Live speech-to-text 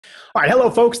All right, hello,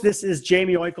 folks. This is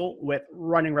Jamie Oikel with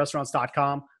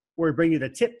runningrestaurants.com, where we bring you the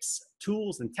tips,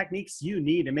 tools, and techniques you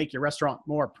need to make your restaurant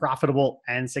more profitable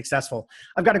and successful.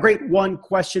 I've got a great one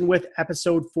question with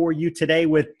episode for you today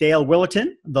with Dale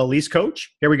Willerton, the lease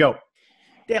coach. Here we go.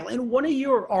 Dale, in one of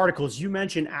your articles, you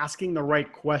mentioned asking the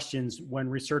right questions when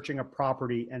researching a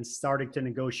property and starting to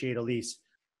negotiate a lease.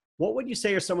 What would you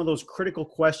say are some of those critical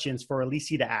questions for a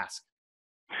leasee to ask?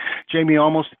 Jamie,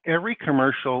 almost every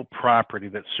commercial property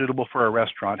that's suitable for a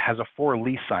restaurant has a for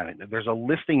lease sign in it. There's a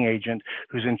listing agent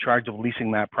who's in charge of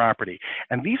leasing that property.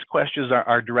 And these questions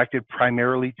are directed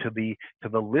primarily to the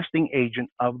listing agent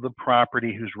of the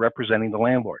property who's representing the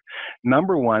landlord.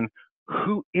 Number one,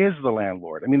 who is the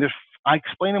landlord? I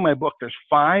explain in my book, there's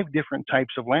 5 different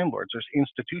types of landlords. There's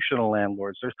institutional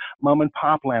landlords, there's mom and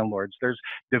pop landlords, there's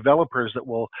developers that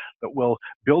will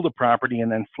build a property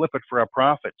and then flip it for a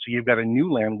profit. So you've got a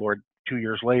new landlord 2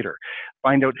 years later.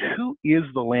 Find out who is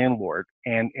the landlord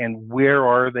and where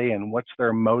are they and what's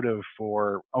their motive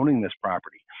for owning this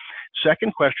property.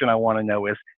 Second question I want to know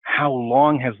is, how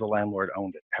long has the landlord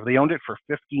owned it? Have they owned it for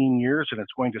 15 years and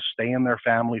it's going to stay in their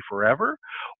family forever?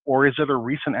 Or is it a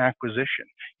recent acquisition?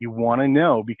 You want to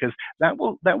know, because that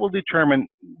will determine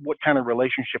what kind of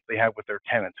relationship they have with their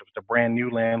tenants, if it's a brand new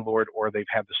landlord or they've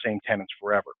had the same tenants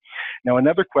forever. Now,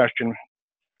 another question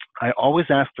I always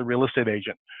ask the real estate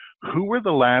agent, who were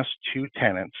the last 2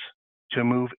 tenants to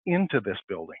move into this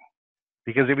building?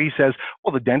 Because if he says,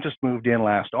 well, the dentist moved in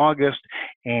last August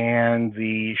and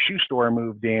the shoe store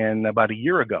moved in about a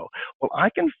year ago, well,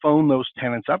 I can phone those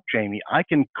tenants up, Jamie. I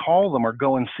can call them or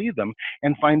go and see them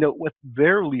and find out what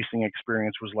their leasing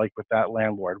experience was like with that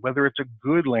landlord, whether it's a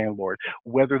good landlord,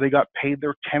 whether they got paid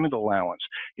their tenant allowance,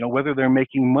 whether they're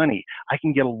making money. I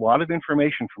can get a lot of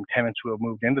information from tenants who have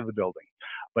moved into the building.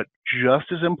 But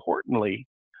just as importantly,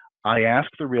 I ask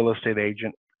the real estate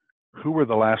agent, who were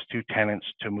the last 2 tenants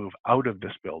to move out of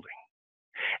this building?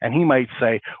 And he might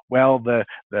say, well, the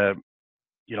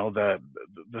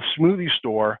smoothie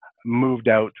store moved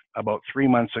out about 3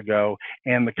 months ago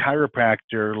and the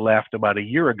chiropractor left about a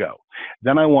year ago.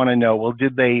 Then I want to know, well,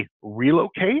 did they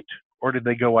relocate or did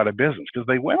they go out of business? Because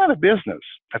they went out of business,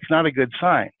 that's not a good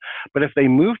sign. But if they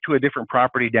moved to a different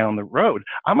property down the road,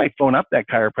 I might phone up that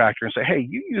chiropractor and say, hey,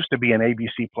 you used to be in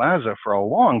ABC Plaza for a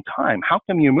long time. How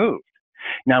come you moved?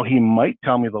 Now, he might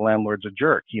tell me the landlord's a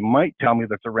jerk. He might tell me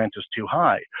that the rent is too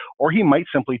high. Or he might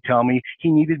simply tell me he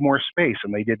needed more space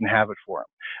and they didn't have it for him.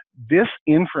 This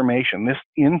information, this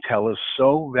intel is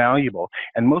so valuable,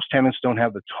 and most tenants don't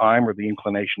have the time or the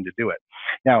inclination to do it.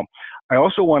 Now, I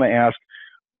also want to ask,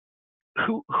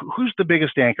 who's the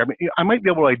biggest anchor? I might be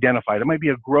able to identify it. It might be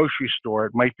a grocery store.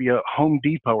 It might be a Home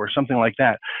Depot or something like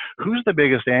that. Who's the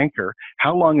biggest anchor?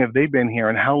 How long have they been here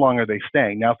and how long are they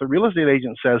staying? Now, if the real estate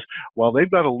agent says, well, they've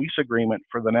got a lease agreement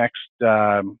for the next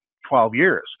 12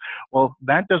 years, well,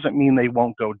 that doesn't mean they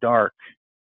won't go dark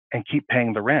and keep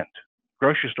paying the rent.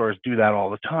 Grocery stores do that all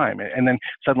the time. And then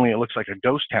suddenly it looks like a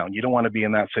ghost town. You don't want to be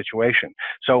in that situation.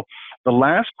 So the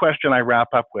last question I wrap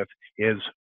up with is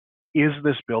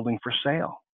this building for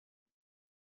sale?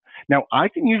 Now, I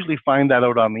can usually find that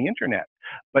out on the internet,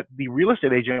 but the real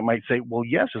estate agent might say, well,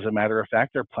 yes, as a matter of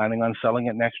fact, they're planning on selling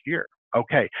it next year.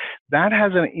 Okay, that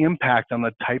has an impact on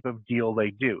the type of deal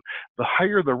they do. The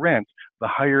higher the rent, the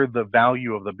higher the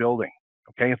value of the building.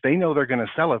 Okay, if they know they're going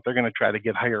to sell it, they're going to try to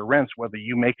get higher rents, whether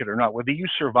you make it or not, whether you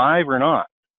survive or not.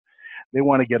 They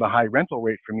want to get a high rental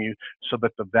rate from you so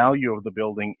that the value of the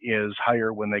building is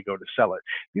higher when they go to sell it.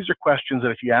 These are questions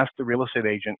that if you ask the real estate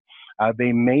agent,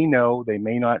 they may know, they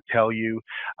may not tell you.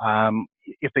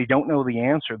 If they don't know the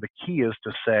answer, the key is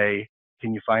to say,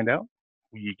 can you find out?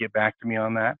 Will you get back to me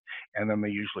on that? And then they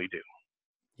usually do.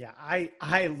 Yeah,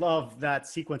 I love that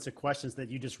sequence of questions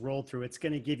that you just rolled through. It's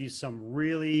going to give you some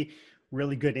really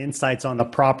good insights on the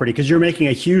property because you're making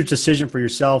a huge decision for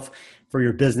yourself, for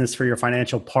your business, for your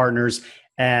financial partners.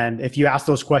 And if you ask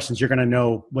those questions, you're going to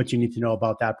know what you need to know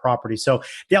about that property. So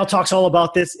Dale talks all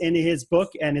about this in his book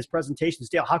and his presentations.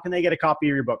 Dale, how can they get a copy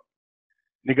of your book?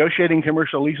 Negotiating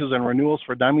Commercial Leases and Renewals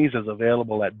for Dummies is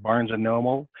available at Barnes &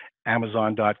 Noble,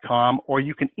 Amazon.com, or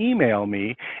you can email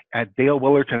me at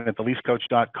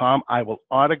dalewillerton@theleasecoach.com. I will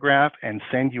autograph and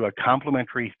send you a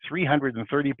complimentary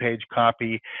 330-page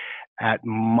copy at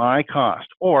my cost,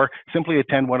 or simply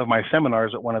attend one of my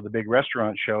seminars at one of the big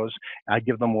restaurant shows. I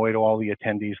give them away to all the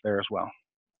attendees there as well.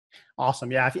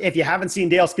 Awesome. Yeah. If you haven't seen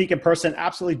Dale speak in person,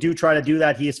 absolutely do try to do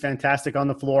that. He is fantastic on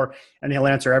the floor, and he'll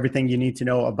answer everything you need to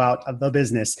know about the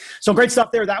business. So great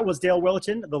stuff there. That was Dale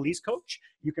Willerton, the lease coach.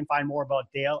 You can find more about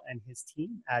Dale and his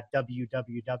team at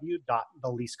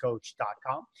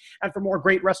www.theleasecoach.com. And for more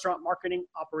great restaurant marketing,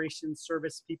 operations,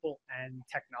 service, people, and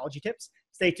technology tips,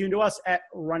 stay tuned to us at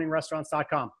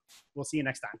runningrestaurants.com. We'll see you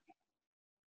next time.